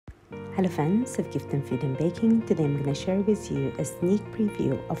Hello friends of Gift and Food and Baking. Today I'm going to share with you a sneak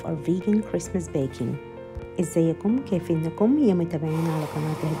preview of our vegan Christmas baking. ازيكم؟ كيف انكم؟ يا متابعين على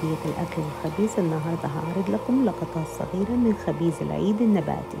قناة هدية الاكل والخبيز. النهاردة هعرض لكم لقطات صغيرة من خبيز العيد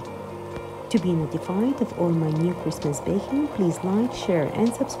النباتي. To be notified of all my new Christmas baking, please like, share and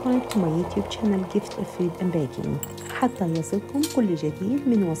subscribe to my YouTube channel Gift of Food and Baking. حتى يصلكم كل جديد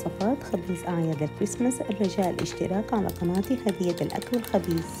من وصفات خبيز اعياد الكريسماس، الرجاء الاشتراك على قناتي هدية الاكل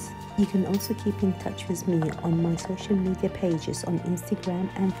والخبيز. You can also keep in touch with me on my social media pages on Instagram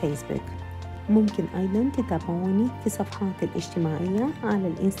and Facebook. ممكن أيضاً تتابعوني في صفحاتي الاجتماعية على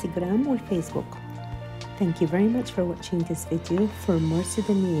الانستقرام والفيسبوك. Thank you very much for watching this video. For more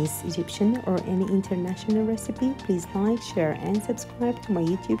Sudanese, Egyptian or any international recipe, please like, share and subscribe to my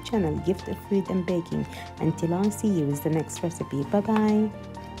YouTube channel Gift of Food and Baking. Until I see you with the next recipe. Bye bye.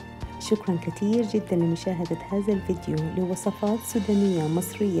 شكرا كثير جدا لمشاهدة هذا الفيديو. لوصفات سودانية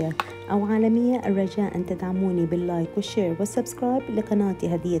مصرية أو عالمية، الرجاء أن تدعموني باللايك والشير والسبسكرايب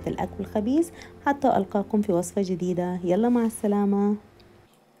لقناتي هدية الأكل والخبيز حتى ألقاكم في وصفة جديدة. يلا مع السلامة.